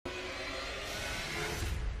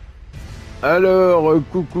Alors,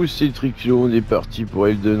 coucou, c'est tryclo, on est parti pour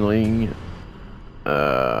Elden Ring.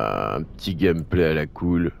 Un petit gameplay à la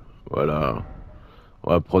cool. Voilà. On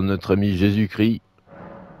va prendre notre ami Jésus-Christ.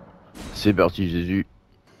 C'est parti, Jésus.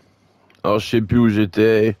 Alors, je sais plus où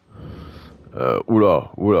j'étais.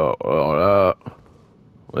 Oula. Alors là,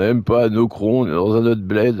 on n'est même pas à Nocron, on est dans un autre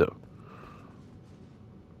bled.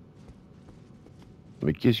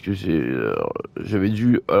 Mais qu'est-ce que c'est? J'avais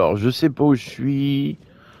dû. Alors, je sais pas où je suis.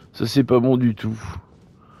 Ça, c'est pas bon du tout.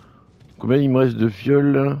 Combien il me reste de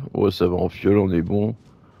fioles là? Oh, ça va en fiole, on est bon.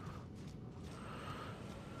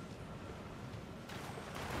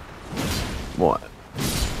 Bon,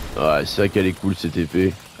 ouais, c'est vrai qu'elle est cool cette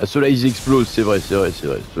épée. Ah, ceux-là ils explosent, c'est vrai.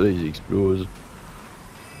 Ceux-là ils explosent.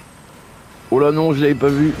 Oh là non, je l'avais pas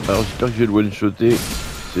vu. Alors j'espère que je vais le one-shotter.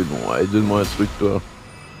 C'est bon, allez, donne-moi un truc toi.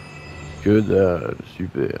 Que dalle,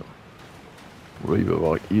 super. Ouais,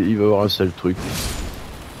 il va avoir un sale truc.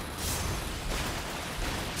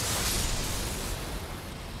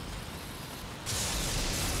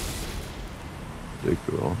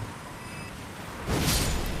 D'accord.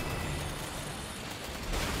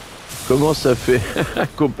 Comment ça fait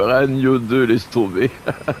comparé à Nioh 2, laisse tomber.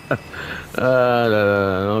 Ah là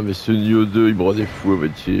là, non mais ce Nioh 2 il me rend des fous,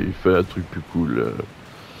 mais il fait un truc plus cool.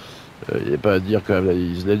 Il n'y a pas à dire quand même,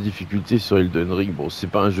 la difficulté sur Elden Ring, bon c'est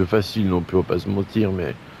pas un jeu facile non plus, on va pas se mentir,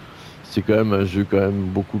 mais c'est quand même un jeu quand même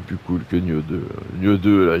beaucoup plus cool que Nioh 2. Nioh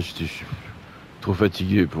 2 là, je suis trop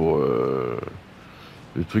fatigué pour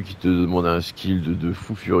le truc qui te demande un skill de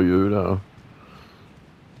fou furieux là.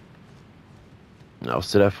 Alors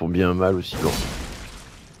celles-là font bien mal aussi quand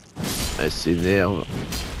elles s'énervent.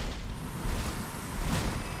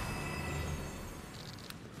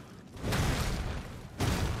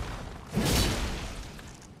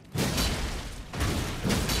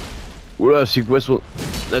 Oula, c'est quoi son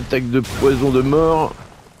attaque de poison de mort?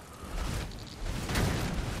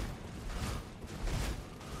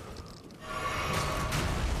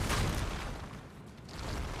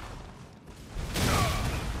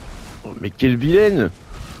 Oh, mais quelle vilaine!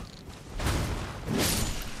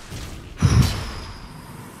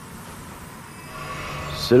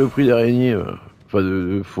 Saloperie d'araignée, enfin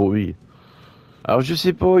de fourmi. Alors je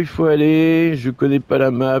sais pas où il faut aller, je connais pas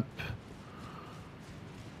la map.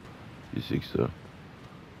 Qu'est-ce que c'est que ça?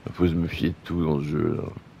 Il faut se méfier de tout dans ce jeu là.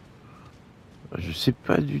 Je sais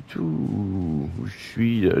pas du tout où je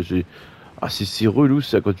suis là. Ah c'est relou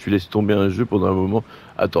ça quand tu laisses tomber un jeu pendant un moment.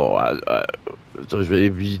 Attends, attends, je vais aller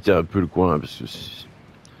visiter un peu le coin là, parce que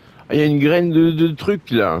ah, il y a une graine de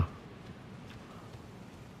truc là.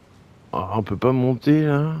 Ah, on peut pas monter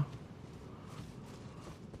là.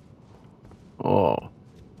 Oh,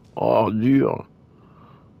 oh dur.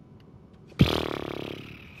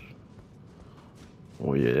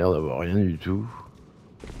 Bon, il y a l'air d'avoir rien du tout.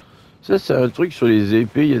 Ça, c'est un truc sur les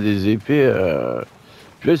épées. Il y a des épées.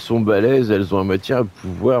 Puis elles sont balèzes. Elles ont un matière à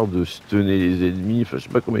pouvoir de stunner les ennemis. Enfin, je sais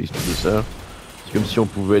pas comment expliquer ça. C'est comme si on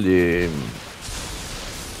pouvait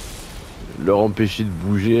leur empêcher de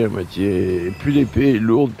bouger à moitié. Et plus l'épée est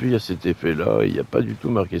lourde, plus il y a cet effet-là. Il n'y a pas du tout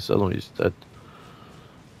marqué ça dans les stats.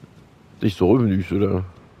 Ils sont revenus, ceux-là.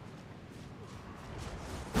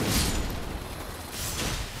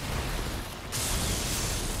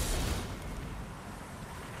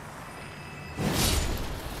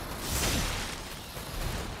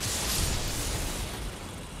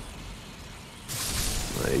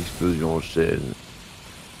 Ouais, explosion en chaîne.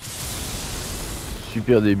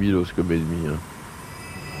 Super débilos comme ennemi.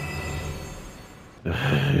 Hein.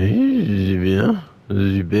 Oui, j'ai bien.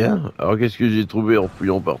 Super. Alors qu'est-ce que j'ai trouvé en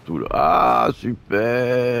fouillant partout là? Ah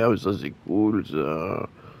super, ça c'est cool ça.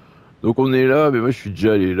 Donc on est là, mais moi je suis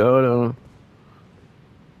déjà allé là.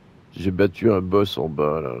 J'ai battu un boss en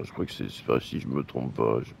bas là. Je crois que c'est pas si je me trompe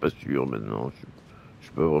pas. Je suis pas sûr maintenant. Je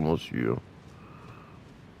suis pas vraiment sûr.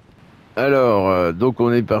 Alors donc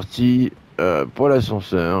on est parti pour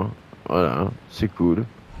l'ascenseur. Voilà, c'est cool.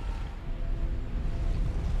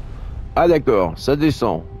 Ah d'accord, ça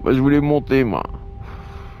descend. Moi je voulais monter moi.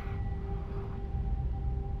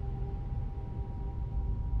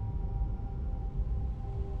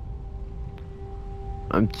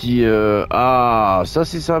 Un petit... Ah, ça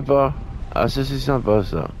c'est sympa. Ah, ça c'est sympa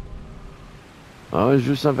ça. Ah ouais,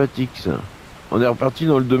 jeu sympathique ça. On est reparti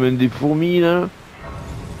dans le domaine des fourmis là.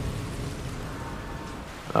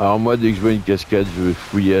 Alors moi dès que je vois une cascade je vais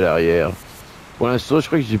fouiller à l'arrière. Pour l'instant je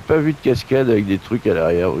crois que j'ai pas vu de cascade avec des trucs à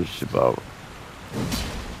l'arrière, je sais pas.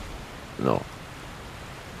 Non.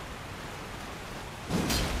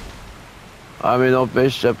 Ah mais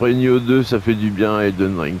n'empêche, après Nioh 2 ça fait du bien à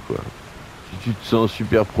Elden Ring quoi. Si tu te sens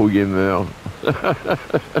super pro gamer.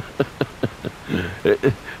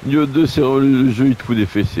 Nioh 2, c'est le jeu, il te fout des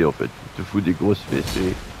fessées en fait. Il te fout des grosses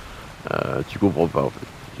fessées. Tu comprends pas en fait.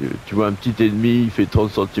 Tu vois un petit ennemi, il fait 30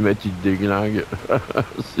 centimètres, il te déglingue.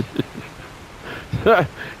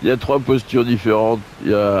 Il y a trois postures différentes. Il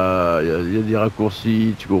y a des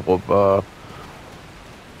raccourcis, tu comprends pas.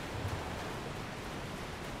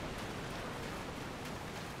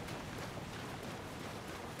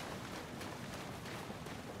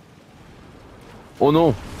 Oh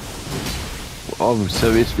non! Oh, vous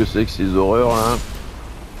savez ce que c'est que ces horreurs là, hein?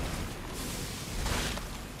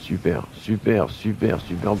 Super, super, super,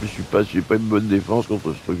 super. En plus, j'ai pas une bonne défense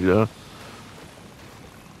contre ce truc-là.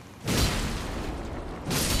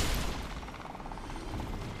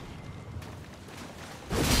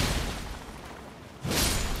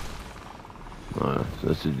 Voilà,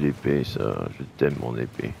 ça c'est de l'épée, ça. Je t'aime mon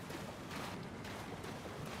épée.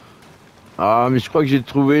 Ah, mais je crois que j'ai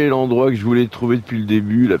trouvé l'endroit que je voulais trouver depuis le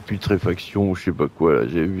début, la putréfaction ou je sais pas quoi là.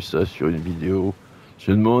 J'ai vu ça sur une vidéo. Je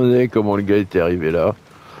me demandais comment le gars était arrivé là.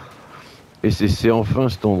 Et c'est enfin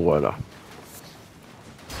cet endroit-là.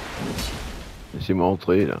 Laissez-moi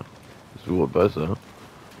entrer là. Ça s'ouvre pas ça.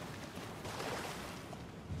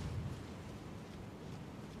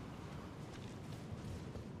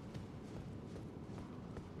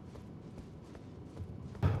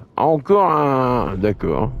 Ah, encore un.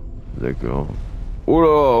 D'accord. D'accord. Oh là,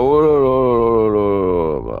 oh là là là là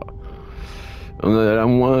là là. Bah, on a à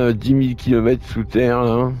moins 10 000 kilomètres sous terre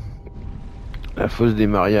là. La fosse des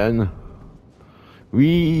Mariannes.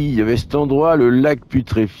 Oui, il y avait cet endroit, le lac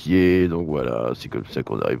putréfié. Donc voilà, c'est comme ça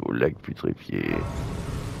qu'on arrive au lac putréfié.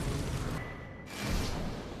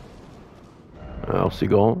 Alors c'est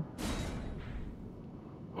grand.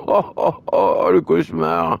 Oh oh oh, le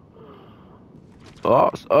cauchemar. Oh,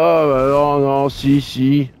 bah non, non, si,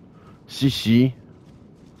 si. Si, si.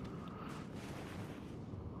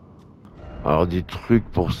 Alors des trucs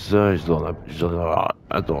pour ça, j'en ai avoir.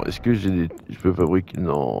 Attends, est-ce que je peux fabriquer?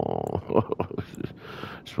 Non.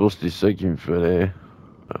 Je pense que c'était ça qu'il me fallait.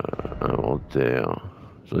 Inventaire.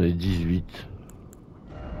 J'en ai 18.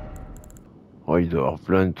 Oh, il doit y avoir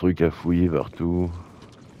plein de trucs à fouiller partout.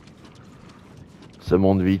 Ça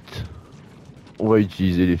monte vite. On va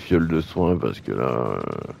utiliser les fioles de soins parce que là,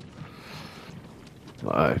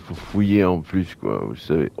 ouais, il faut fouiller en plus, quoi. Vous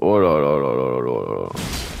savez. Oh là là là là là là là.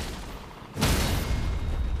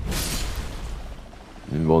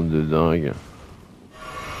 Une bande de dingues.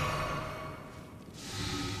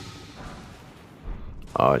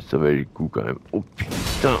 Ah ouais, ça valait le coup quand même. Oh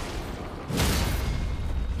putain.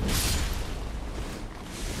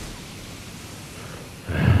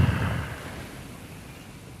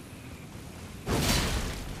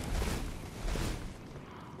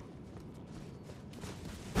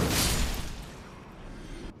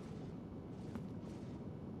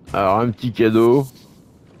 Alors un petit cadeau.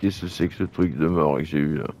 Qu'est-ce que c'est que ce truc de mort que j'ai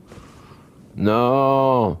eu là?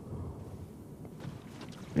 Non.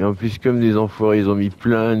 Et en plus, comme des enfoirés, ils ont mis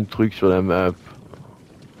plein de trucs sur la map.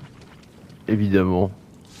 Évidemment.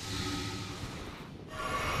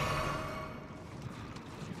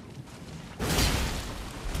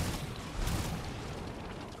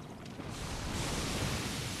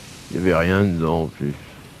 Il y avait rien dedans en plus.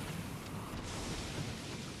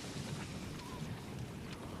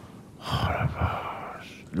 Oh la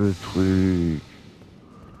vache. Le truc.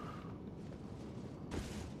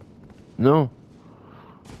 Non.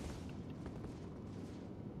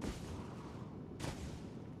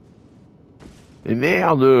 Mais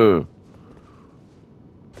merde.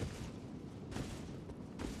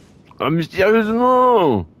 Ah mais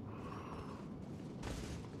sérieusement.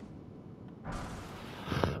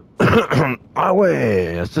 Ah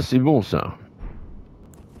ouais, ça c'est bon ça.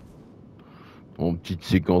 Mon petite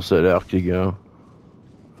séquence à l'arc les gars.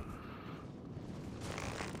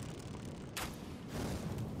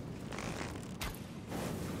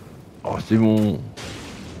 Oh c'est bon.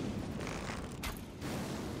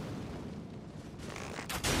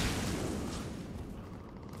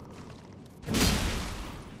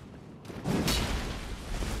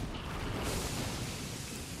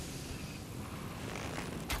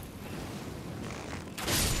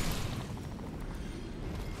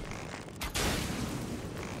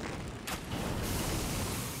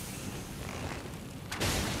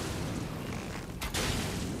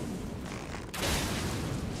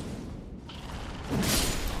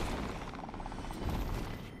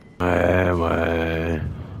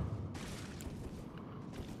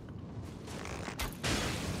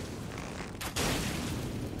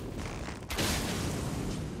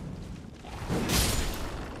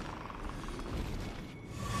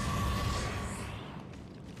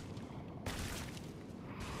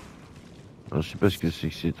 Alors, je sais pas ce que c'est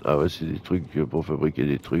que c'est. Ah ouais, c'est des trucs pour fabriquer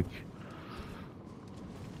des trucs.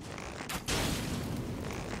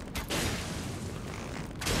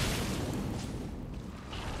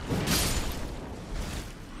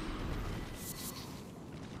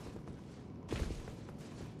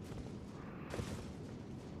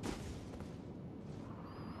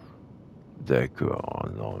 D'accord,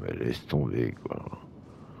 non mais laisse tomber quoi.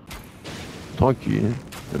 Tranquille,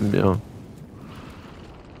 j'aime bien.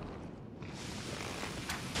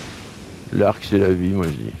 L'arc c'est la vie, moi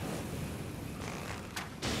je dis.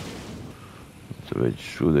 Ça va être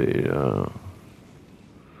chaud d'aller là.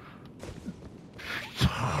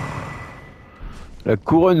 La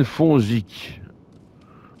couronne fongique.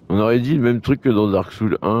 On aurait dit le même truc que dans Dark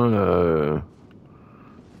Souls 1, là,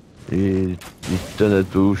 les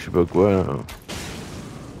Thanatos, je sais pas quoi. Là.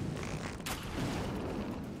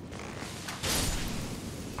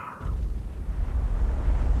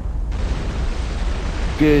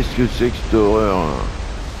 Qu'est-ce que c'est que cette horreur là?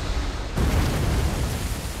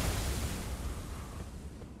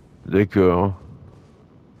 D'accord.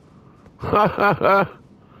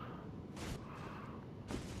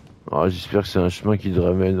 Alors, j'espère que c'est un chemin qui te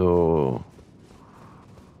ramène au...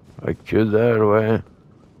 À que dalle, ouais.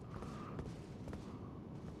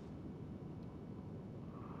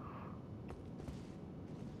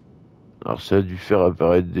 Alors ça a dû faire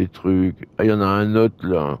apparaître des trucs. Ah, il y en a un autre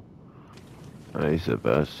là. Allez, ça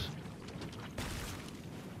passe.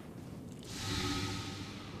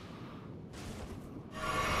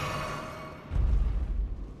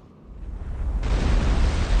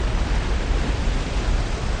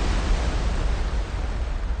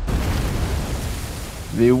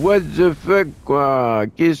 Mais what the fuck quoi?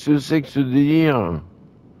 Qu'est-ce que c'est que ce délire?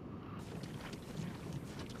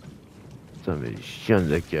 Putain mais les chiens de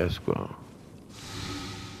la casse quoi.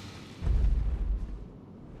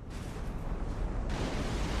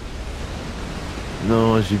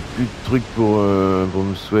 Non, j'ai plus de trucs pour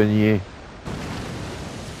me soigner.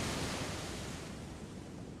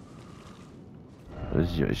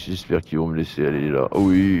 Vas-y, ouais, j'espère qu'ils vont me laisser aller là. Oh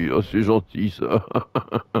oui, oh, c'est gentil ça.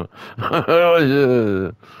 Alors,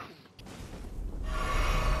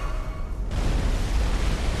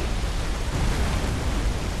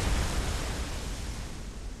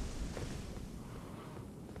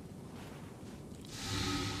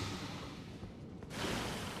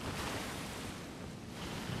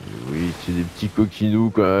 oui, c'est des petits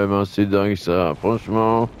coquinous quand même, hein, c'est dingue ça,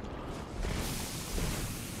 franchement.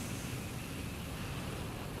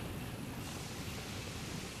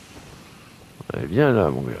 Allez, viens là,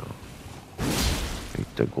 mon gars.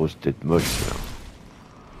 Avec ta grosse tête moche là.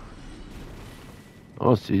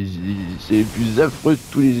 Oh, c'est les plus affreux de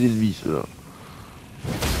tous les ennemis, ceux-là.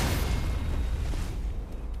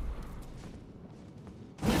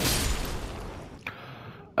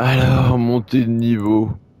 Alors, montée de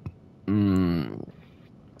niveau. Hmm.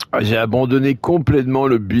 Ah, j'ai abandonné complètement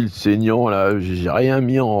le build saignant, là. J'ai rien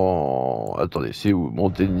mis en... Attendez, c'est où?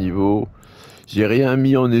 Montée de niveau. J'ai rien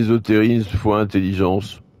mis en ésotérisme fois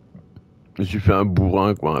intelligence. Je me suis fait un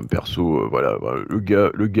bourrin, quoi, un perso, voilà, voilà,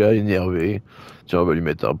 le gars énervé. Tiens, on va lui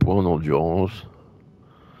mettre un point en endurance.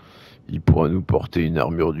 Il pourra nous porter une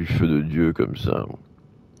armure du feu de Dieu, comme ça.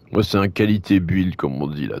 Moi, c'est un qualité build, comme on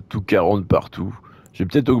dit, là. Tout 40 partout. J'ai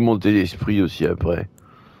peut-être augmenté l'esprit aussi après.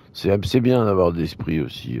 C'est bien d'avoir de l'esprit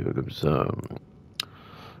aussi, comme ça.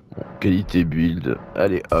 Bon, qualité build.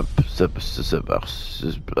 Allez, hop, ça part.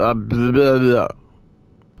 Ah, blablabla.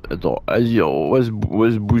 Attends, vas-y, on va se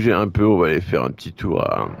bouger un peu. On va aller faire un petit tour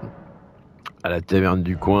à la taverne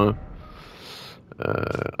du coin.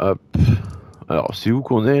 Hop. Alors, c'est où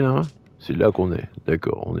qu'on est, là? C'est là qu'on est.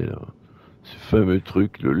 D'accord, on est là. Ce fameux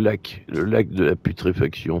truc, le lac de la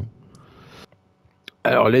putréfaction.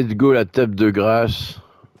 Alors, let's go, la table de grâce.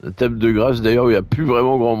 La table de grâce, d'ailleurs, il n'y a plus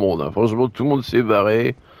vraiment grand monde. Hein. Franchement, tout le monde s'est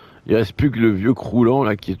barré. Il reste plus que le vieux croulant,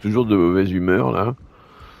 là, qui est toujours de mauvaise humeur, là.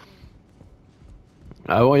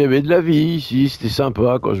 Avant, il y avait de la vie ici, c'était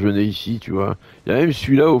sympa quand je venais ici, tu vois. Il y a même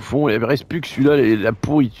celui-là, au fond, il ne reste plus que celui-là, la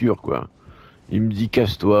pourriture, quoi. Il me dit,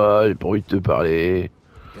 casse-toi, j'ai pas envie de te parler.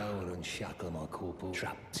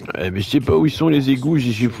 Mais je sais pas où ils sont les égouts,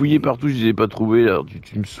 j'ai fouillé partout, je les ai pas trouvés, là.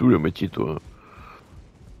 Tu me saoules à moitié, toi.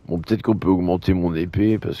 Bon, peut-être qu'on peut augmenter mon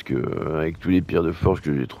épée, parce que avec tous les pierres de forge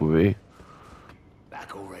que j'ai trouvées.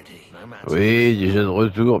 Oui, déjà de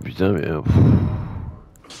retour, putain, mais...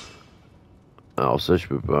 Alors ça, je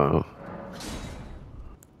peux pas.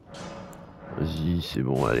 Vas-y, c'est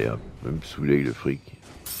bon, allez, hop. Je vais me saouler avec le fric.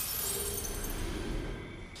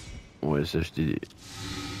 On va s'acheter des...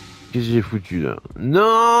 Qu'est-ce que j'ai foutu, là?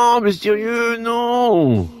 Non, mais sérieux,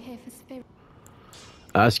 non!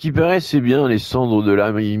 Ah, ce qui paraît, c'est bien les cendres de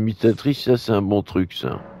l'âme imitatrice, ça c'est un bon truc,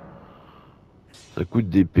 ça. Ça coûte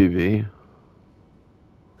des PV.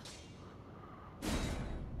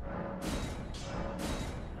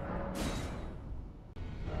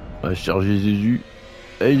 On va charger Jésus.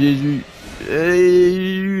 Hey Jésus! Hey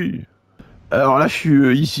Jésus! Alors là, je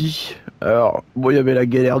suis ici. Alors, bon, il y avait la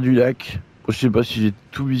galère du lac. Bon, je sais pas si j'ai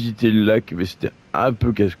tout visité le lac, mais c'était un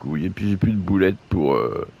peu casse-couille. Et puis j'ai plus de boulettes pour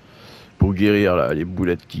guérir là, les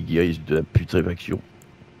boulettes qui guérissent de la putréfaction.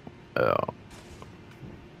 Alors,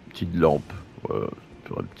 petite lampe. Voilà,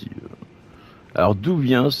 sur un petit. Alors, d'où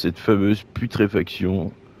vient cette fameuse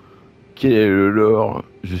putréfaction? Quel est le lore?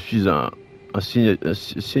 Je suis un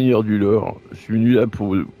seigneur du lore. Je suis venu là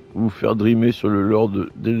pour vous faire dreamer sur le lore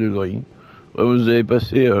d'Elden Ring. Ouais, vous avez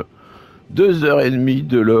passé 2 heures et demie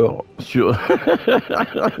de lore sur.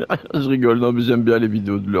 Je rigole, non, mais j'aime bien les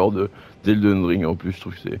vidéos de lore d'Elden Ring. En plus, je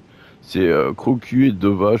trouve que c'est Crocu et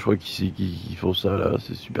Dova, je crois, qui font ça là.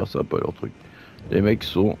 C'est super sympa leur truc. Les mecs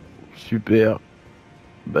sont super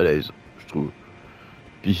balèzes, je trouve.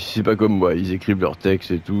 Puis c'est pas comme moi, ils écrivent leurs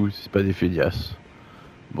textes et tout, c'est pas des feignasses.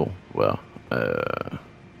 Bon, voilà. Euh,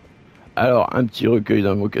 Alors, un petit recueil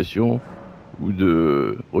d'invocations ou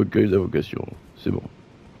de recueil d'invocations, c'est bon.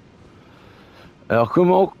 Alors,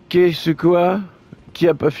 comment, qu'est-ce quoi? Qui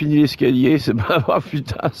a pas fini l'escalier? C'est pas ah,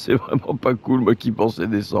 putain, c'est vraiment pas cool, moi qui pensais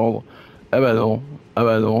descendre. Ah bah non, ah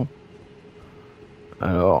bah non.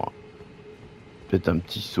 Alors, peut-être un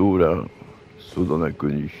petit saut là, saut dans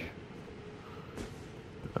l'inconnu.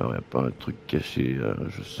 Alors, y a pas un truc caché là,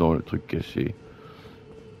 je sens le truc caché.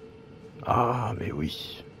 Ah, mais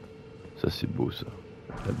oui, ça c'est beau ça.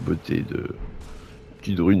 La beauté de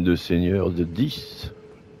petite rune de seigneur de 10.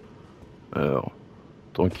 Alors,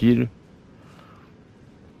 tranquille.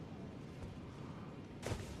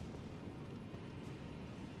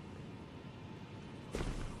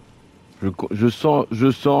 Je sens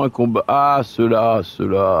un combat. Ah,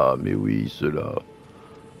 ceux-là, mais oui, ceux-là.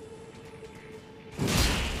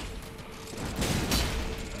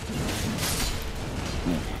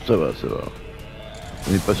 Ça va, ça va.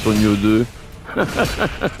 On n'est pas sur Nioh 2.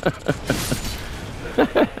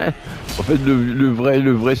 En fait,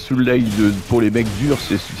 le vrai soul-like pour les mecs durs,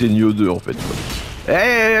 c'est Nioh 2 en fait.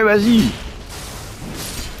 Eh, vas-y!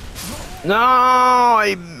 Non!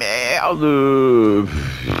 Et merde!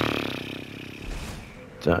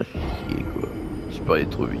 Putain, chier quoi. Je parlais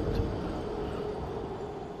trop vite.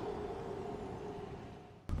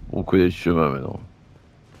 On connaît le chemin maintenant.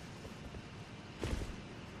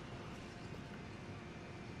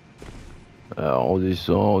 Alors on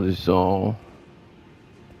descend, on descend.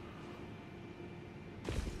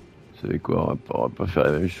 Vous savez quoi, on va pas faire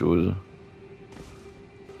la même chose.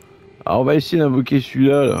 Alors on va essayer d'invoquer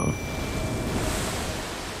celui-là là.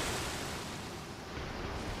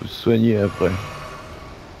 Faut se soigner après.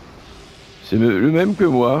 C'est le même que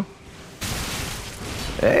moi.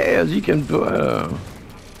 Eh, vas-y, calme-toi là.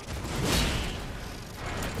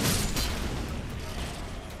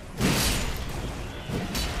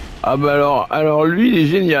 Ah bah alors lui il est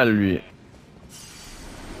génial lui.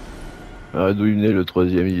 Ah, d'où il venait le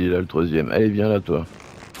troisième, il est là le troisième. Allez viens là toi.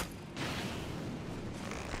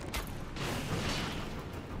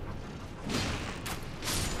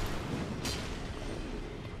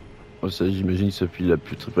 Oh, ça j'imagine que ça file la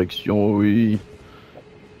putréfaction, oui.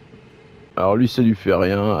 Alors lui ça lui fait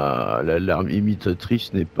rien, l'alarme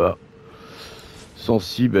imitatrice n'est pas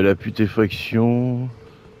sensible à la putréfaction.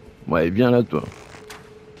 Ouais viens là toi.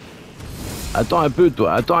 Attends un peu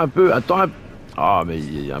toi, attends un peu, attends un peu. Ah mais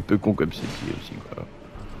il est un peu con comme c'est qui aussi quoi.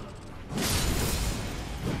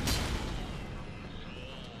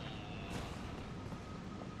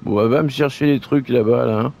 Bon bah, va me chercher les trucs là-bas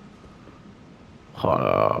là. Hein. Oh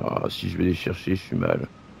là, si je vais les chercher, je suis mal.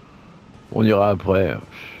 On ira après.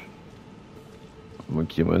 Moi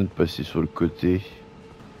qui ai moyen de passer sur le côté.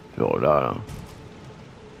 Genre là, là.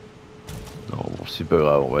 Non, bon, c'est pas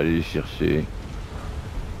grave, on va aller les chercher.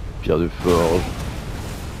 Pierre de forge.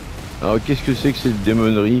 Alors, qu'est-ce que c'est que cette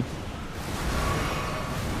démonnerie?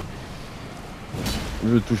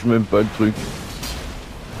 Je touche même pas le truc.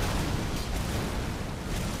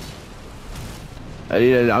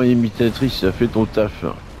 Allez, l'alarme imitatrice, ça fait ton taf.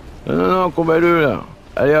 Là. Non, non, non, combat-le là.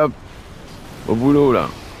 Allez hop, au boulot là.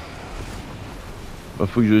 Bah,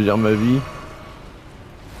 faut que je gère ma vie.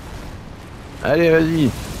 Allez, vas-y,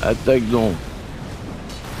 attaque donc.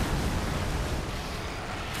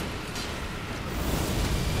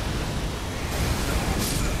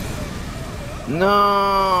 Non.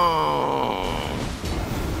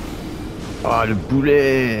 Ah, le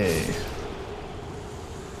boulet.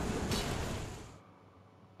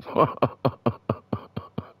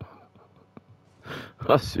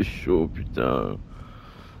 Ah, c'est chaud, putain.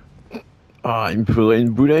 Ah, il me faudrait une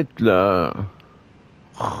boulette, là.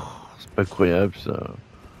 Oh, c'est pas croyable, ça.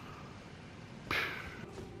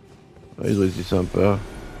 Ah, ils auraient été sympas.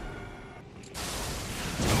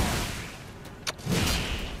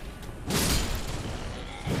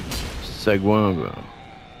 Sagouin, bah.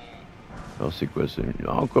 Alors, c'est quoi, ça?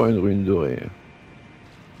 Ah, encore une rune dorée.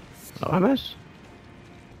 Ramasse.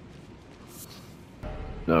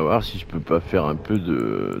 On va voir si je peux pas faire un peu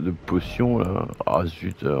de potion, là. Ah,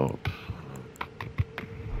 zut, alors.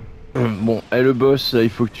 Bon, le boss, là, il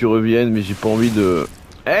faut que tu reviennes, mais j'ai pas envie de...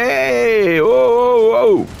 Hey! Oh, oh,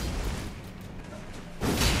 oh!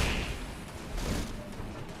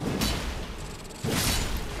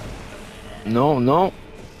 Non, non!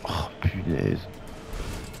 Oh, punaise.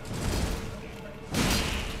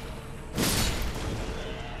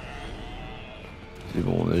 C'est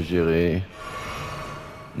bon, on a géré.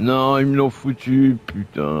 Non, ils me l'ont foutu,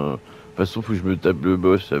 putain. De toute façon, faut que je me tape le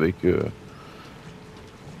boss avec...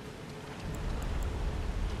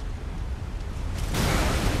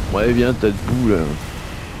 Ouais, viens, t'as debout, là.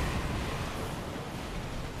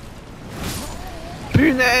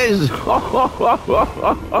 Punaise!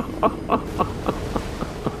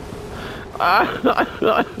 Ah,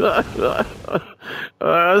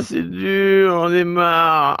 c'est dur, on est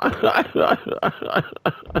marre.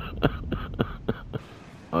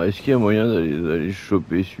 Ah, est-ce qu'il y a moyen d'aller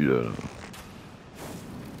choper celui-là là?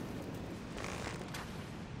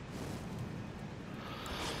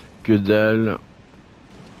 Que dalle.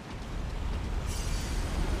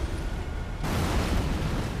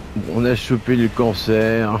 Bon, on a chopé le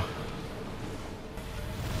cancer.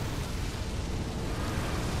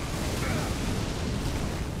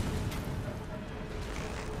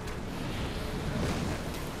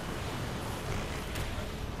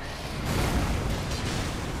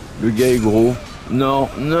 Le gars est gros. Non,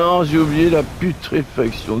 non, j'ai oublié la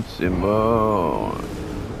putréfaction de ses morts.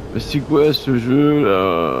 Mais c'est quoi ce jeu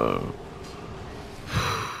là?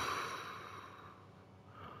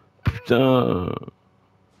 Putain.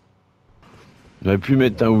 J'aurais pu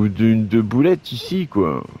mettre un ou deux boulettes ici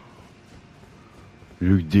quoi. Au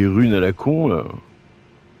lieu que des runes à la con là.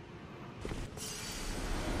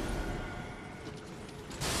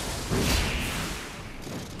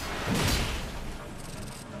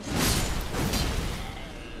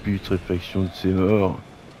 Putréfaction de ses morts.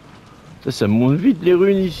 Ça monte vite les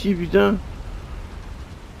runes ici, putain.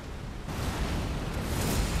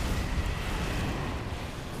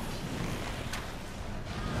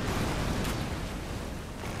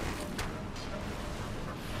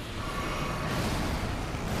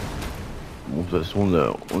 Bon, de toute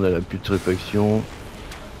façon, on a la putréfaction.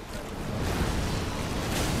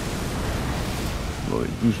 Bon,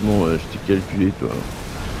 doucement, je t'ai calculé, toi.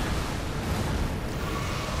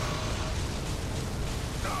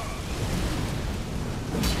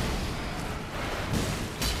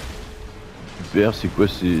 Super, c'est quoi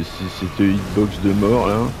cette hitbox de mort,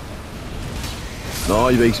 là? Non,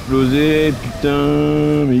 il va exploser,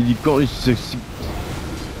 putain. Mais il dit quand...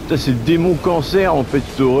 Putain, c'est le démon cancer, en fait,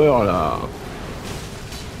 cette horreur, là.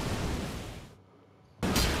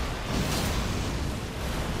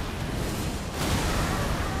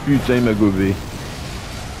 Putain, il m'a gobé.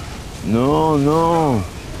 Non, non.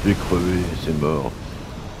 Je vais crever, c'est mort.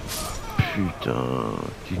 Putain,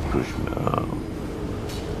 quel cauchemar.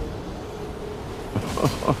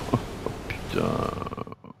 Putain.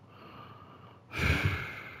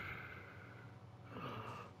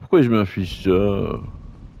 Pourquoi je m'inflige ça?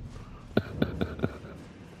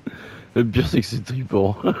 Le pire c'est que c'est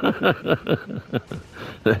trippant.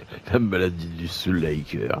 La maladie du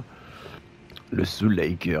Soul-Liker. Le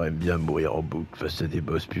Soul-Liker aime bien mourir en boucle face à des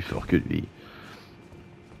boss plus forts que lui.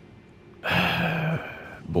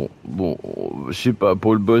 Bon, je sais pas,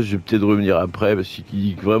 pour le boss, je vais peut-être revenir après parce qu'il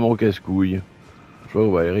dit vraiment casse-couille. Je crois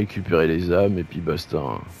qu'on va aller récupérer les âmes et puis basta.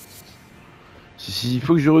 Hein. Il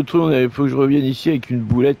faut que je retourne, il faut que je revienne ici avec une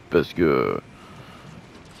boulette parce que...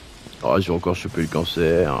 Oh, j'ai encore chopé le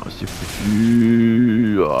cancer, c'est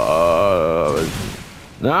foutu. Oh,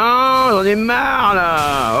 non, j'en ai marre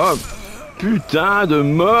là. Oh, putain de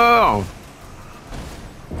mort.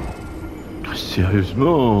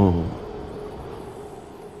 Sérieusement.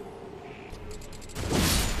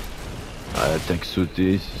 Ah, l'attaque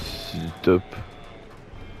sautée, c'est le top.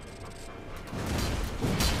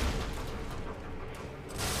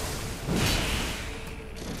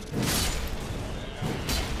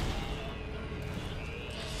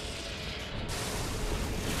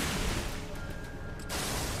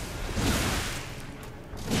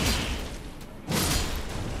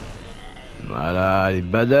 Voilà, elle est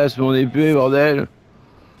badass mon épée, bordel.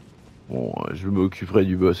 Bon, je m'occuperai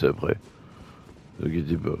du boss après. Ne vous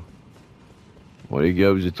inquiétez pas. Bon les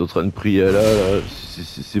gars, vous êtes en train de prier à là,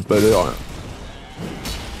 c'est pas l'heure là.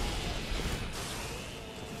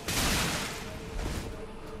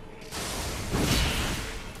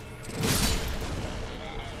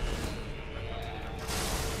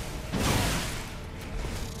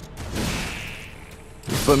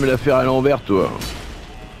 Faut pas me la faire à l'envers toi.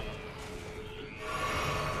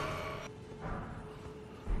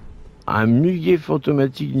 Un muguet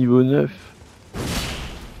fantomatique niveau 9.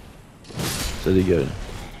 Ça dégage.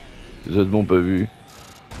 Les autres m'ont pas vu.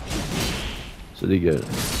 Ça dégage.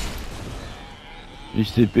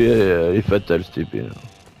 Cette épée, elle est fatale cette épée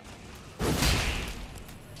là.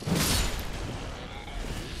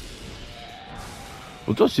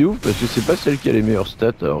 Pourtant c'est ouf parce que c'est pas celle qui a les meilleures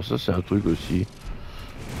stats, alors ça c'est un truc aussi.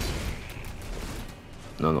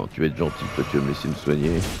 Non non, tu vas être gentil, toi tu vas me laisser me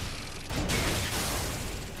soigner.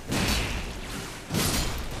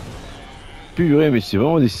 Purée, mais c'est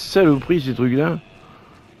vraiment des saloperies ces trucs là.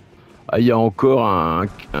 Ah, il y a encore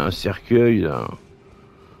un cercueil là.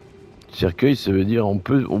 Cercueil, ça veut dire on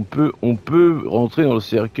peut rentrer dans le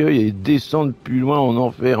cercueil et descendre plus loin en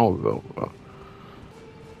enfer encore.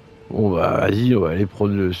 Bon bah vas-y, on va aller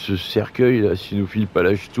prendre ce cercueil là, s'il nous file pas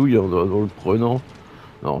la ch'touille en le prenant.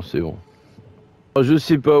 Non, c'est bon. Je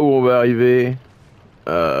sais pas où on va arriver.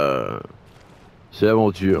 C'est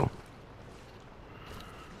l'aventure.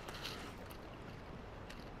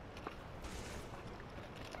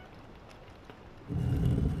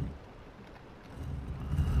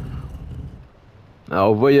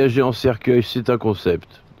 Alors voyager en cercueil, c'est un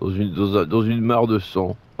concept. Dans une mare de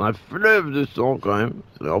sang. Un fleuve de sang quand même.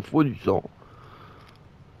 Il en faut du sang.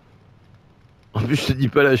 En plus, je te dis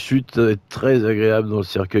pas la chute, ça va être très agréable dans le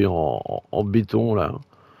cercueil en béton là.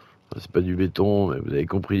 Enfin, c'est pas du béton, mais vous avez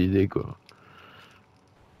compris l'idée quoi.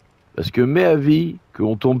 Parce que m'est avis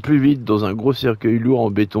qu'on tombe plus vite dans un gros cercueil lourd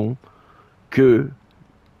en béton que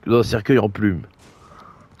dans un cercueil en plume.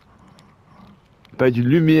 Pas d'une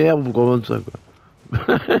lumière, vous comprenez ça quoi.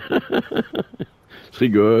 Je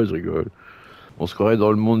rigole, je rigole. On se croirait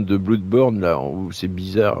dans le monde de Bloodborne là, où c'est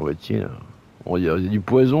bizarre, ouais tiens. Il y a du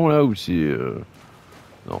poison là, ou c'est...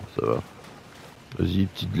 Non, ça va. Vas-y,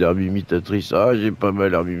 petite larme imitatrice. Ah, j'ai pas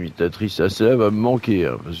mal l'arme imitatrice. Ah, celle-là va me manquer,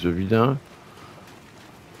 hein, parce que vilain.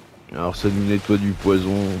 Alors ça nous nettoie du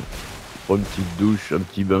poison. On prend une petite douche, un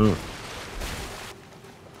petit bain.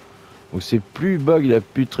 Donc c'est plus bas que la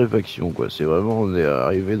putréfaction, quoi. C'est vraiment, on est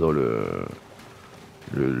arrivé dans le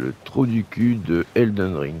trou du cul de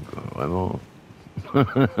Elden Ring, quoi. Vraiment.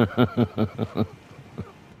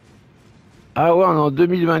 Ah ouais, on est en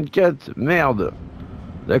 2024. Merde.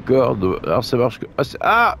 D'accord. Alors ça marche que...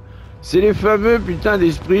 Ah, c'est les fameux putains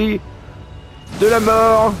d'esprits de la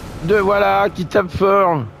mort. Voilà, qui tapent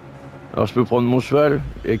fort. Alors je peux prendre mon cheval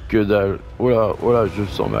et que dalle. Oh là, je le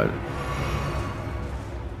sens mal.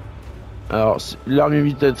 Alors, l'arme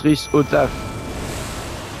imitatrice au taf.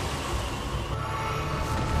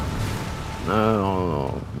 Ah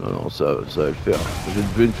non, ça va le faire. Je vais te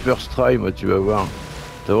faire une first try, moi, tu vas voir.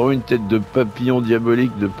 T'as vraiment une tête de papillon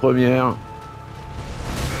diabolique de première.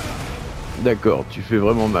 D'accord, tu fais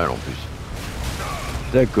vraiment mal en plus.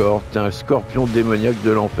 D'accord, t'es un scorpion démoniaque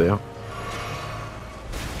de l'enfer.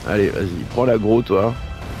 Allez, vas-y, prends l'aggro, toi.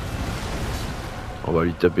 On va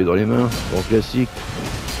lui taper dans les mains, en classique.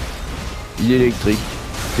 Il est électrique,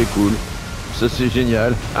 c'est cool. Ça, c'est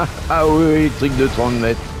génial. Ah oui, électrique de 30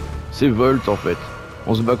 mètres. C'est Volt, en fait.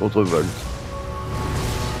 On se bat contre Volt.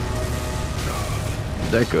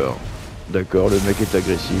 D'accord, le mec est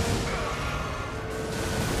agressif.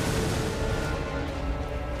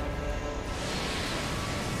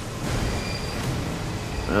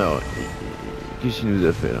 Alors, qu'est-ce qu'il nous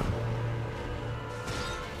a fait là?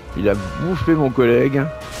 Il a bouffé mon collègue.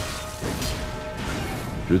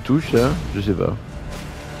 Je touche là? Je sais pas.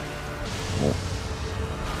 Bon.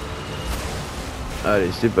 Allez,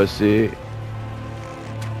 c'est passé.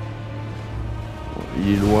 Bon,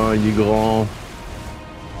 il est loin, il est grand.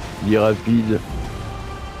 Il est rapide.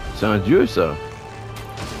 C'est un dieu ça?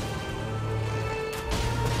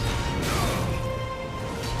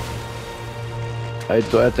 Allez,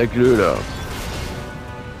 toi, attaque-le là.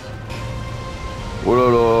 Oh là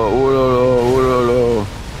là.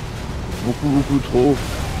 Beaucoup trop.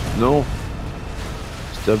 Non.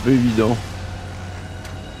 C'est un peu évident.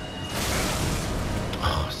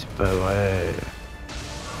 Oh, c'est pas vrai.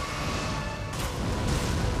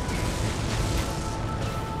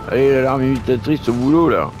 Allez, l'alarme imitatrice au boulot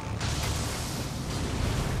là.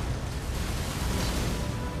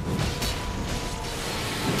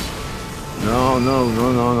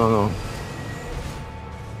 Non.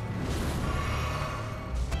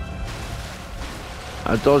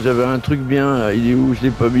 Attends, j'avais un truc bien là. Il est où? Je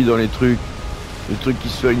l'ai pas mis dans les trucs. Le truc qui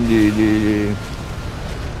soigne les...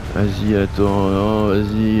 Vas-y, attends, non,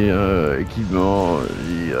 vas-y, équipement,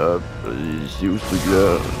 vas-y, hop, vas-y, c'est où ce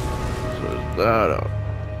truc-là? Ça, là.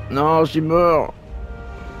 Non, je suis mort.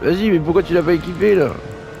 Vas-y, mais pourquoi tu l'as pas équipé, là?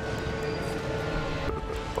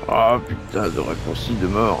 Oh, putain de raccourci de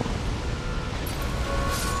mort.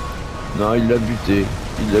 Non, il l'a buté.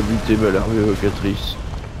 Il l'a buté, ma larve évocatrice.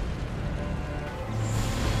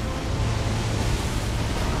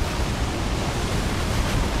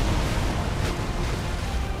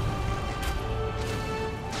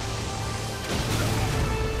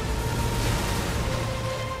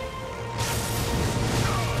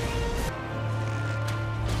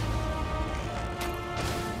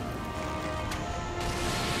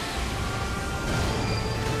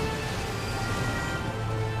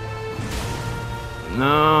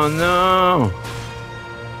 Non, non!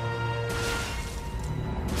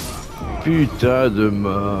 Putain de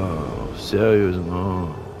mort. Sérieusement.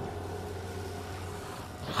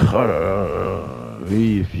 Oh là là là.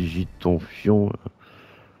 Oui, effigie de ton fion.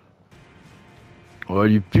 On va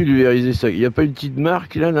lui pulvériser ça. Il n'y a pas une petite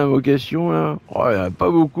marque là d'invocation là? Oh, il n'y en a pas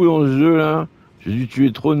beaucoup dans ce jeu là. J'ai dû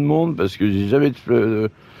tuer trop de monde parce que j'ai jamais de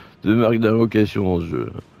marque d'invocation dans ce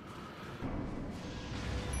jeu.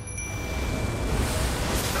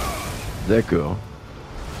 D'accord.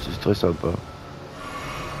 C'est très sympa.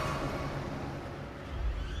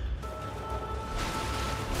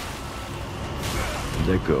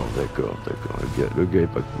 D'accord, d'accord, d'accord. Le gars est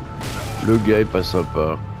pas cool. Le gars est pas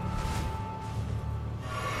sympa.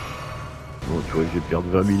 Bon, tu vois que je vais perdre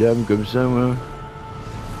 20 000 âmes comme ça, moi.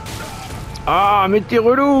 Ah, mais t'es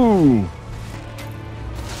relou!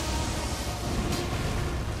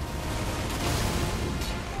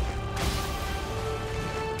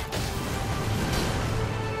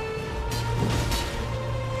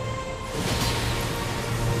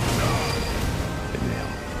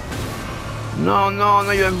 Non, non,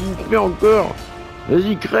 non, il va me bouffer encore.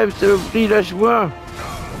 Vas-y, crève, saloperie, lâche-moi.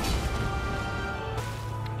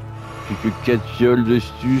 J'ai que 4 fioles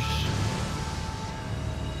d'astuce.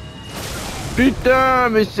 Putain,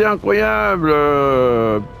 mais c'est incroyable.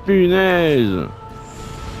 Punaise.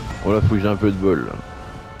 Bon, là, faut que j'ai un peu de bol, là.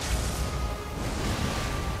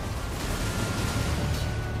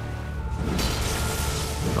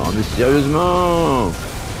 Non, mais sérieusement.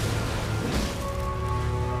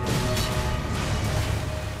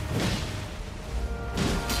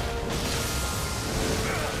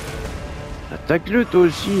 Attaque-le toi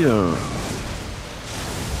aussi là.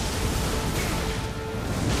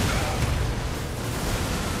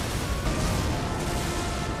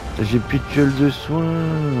 J'ai plus de fiole de soin.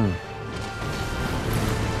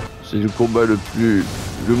 C'est le combat le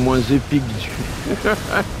moins épique du...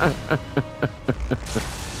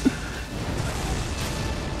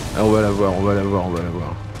 Ah, on va la voir, on va la voir, on va la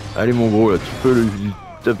voir. Allez mon gros là, tu peux lui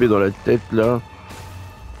taper dans la tête là.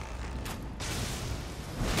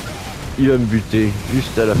 Il va me buter,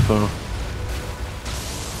 juste à la fin.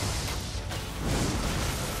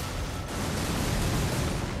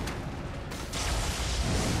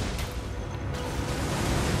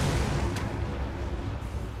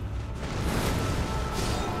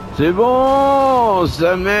 C'est bon,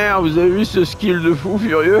 sa mère, vous avez vu ce skill de fou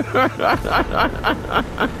furieux?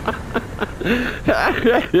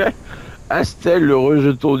 Astel, le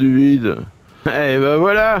rejeton du vide. Eh ben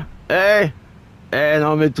voilà.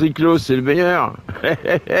 Non mais tryclo, c'est le meilleur.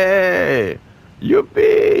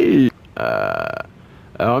 Youpi.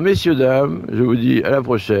 Alors messieurs, dames, je vous dis à la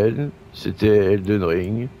prochaine. C'était Elden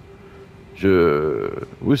Ring. Je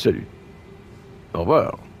vous salue. Au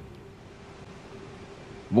revoir.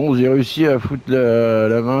 Bon, j'ai réussi à foutre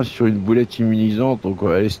la main sur une boulette immunisante, donc on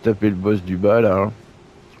va aller se taper le boss du bas, là. Hein.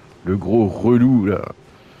 Le gros relou, là.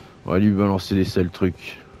 On va lui balancer des sales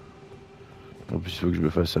trucs. En plus, il faut que je me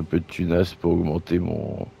fasse un peu de tunasse pour augmenter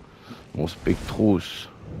mon spectros.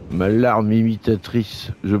 Ma larme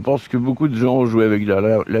imitatrice. Je pense que beaucoup de gens ont joué avec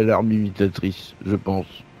la larme imitatrice, je pense.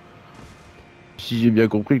 Si j'ai bien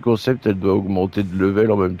compris le concept, elle doit augmenter de level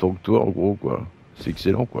en même temps que toi, en gros, quoi. C'est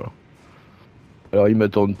excellent, quoi. Alors ils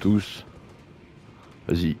m'attendent tous.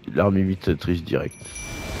 Vas-y, l'arme imitatrice directe.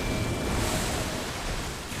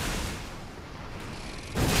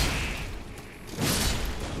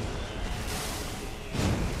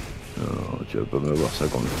 Non, tu vas pas m'avoir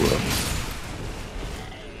 50 fois.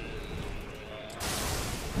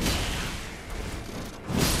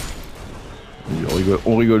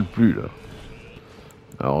 On rigole plus là.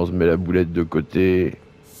 Alors on se met la boulette de côté.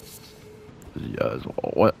 Vas-y,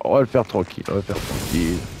 on va le faire tranquille, on va le faire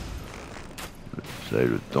tranquille. Ça est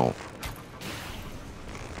le temps.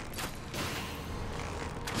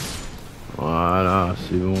 Voilà,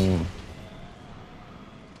 c'est bon.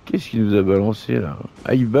 Qu'est-ce qu'il nous a balancé là?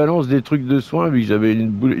 Ah, il balance des trucs de soins vu que j'avais une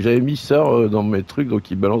boule, j'avais mis ça dans mes trucs, donc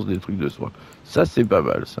il balance des trucs de soins. Ça, c'est pas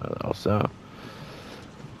mal, ça. Alors ça.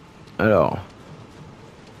 Alors,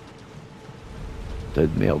 tas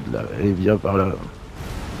de merde là. Allez, viens par là.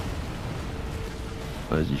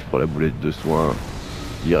 Vas-y, je prends la boulette de soins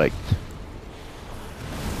direct.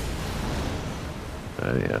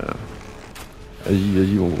 Allez, vas-y,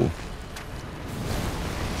 vas-y, mon gros.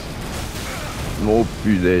 Mon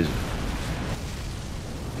punaise.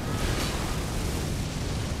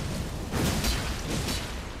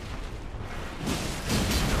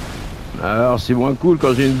 Alors, c'est moins cool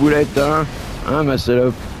quand j'ai une boulette, hein? Hein, ma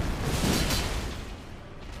salope?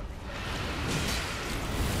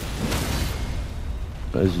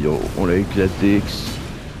 Vas-y, on l'a éclaté.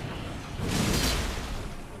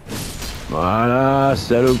 Voilà,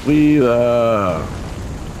 saloperie, va.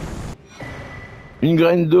 Une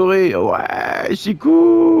graine dorée, ouais, c'est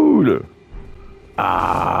cool.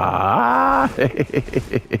 Ah.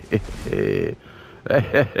 C'est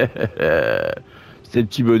le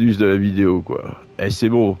petit bonus de la vidéo, quoi. Eh, c'est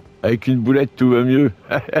bon, avec une boulette, tout va mieux.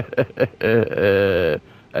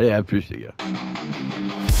 Allez, à plus, les gars.